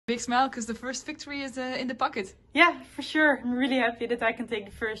Big smile because the first victory is in the pocket. Yeah, for sure. I'm really happy that I can take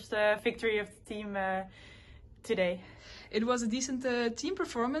the first victory of the team today. It was a decent team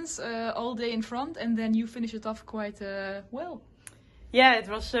performance all day in front, and then you finished it off quite well. Yeah, it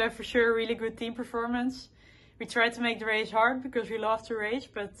was for sure a really good team performance. We tried to make the race hard because we love to race,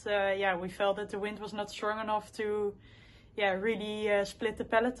 but yeah, we felt that the wind was not strong enough to really split the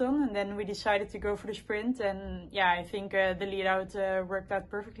peloton, and then we decided to go for the sprint, and yeah, I think the lead out worked out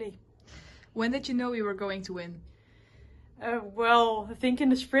perfectly. When did you know you were going to win? Well, I think in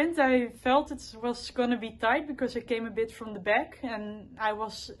the sprint I felt it was going to be tight because I came a bit from the back and I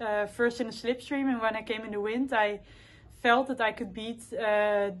was first in the slipstream, and when I came in the wind I felt that I could beat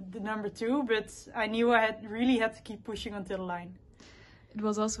the number 2, but I knew I really had to keep pushing until the line. It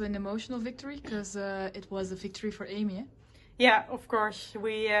was also an emotional victory because it was a victory for Amy, eh? Yeah, of course.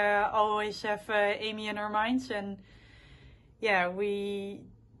 We always have Amy in our minds, and yeah, we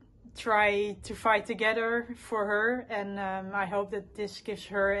try to fight together for her, and I hope that this gives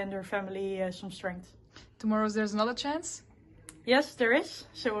her and her family some strength. Tomorrow there's another chance? Yes, there is,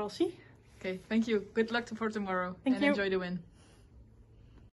 so we'll see. Okay, thank you. Good luck for tomorrow. Thank you. Enjoy the win.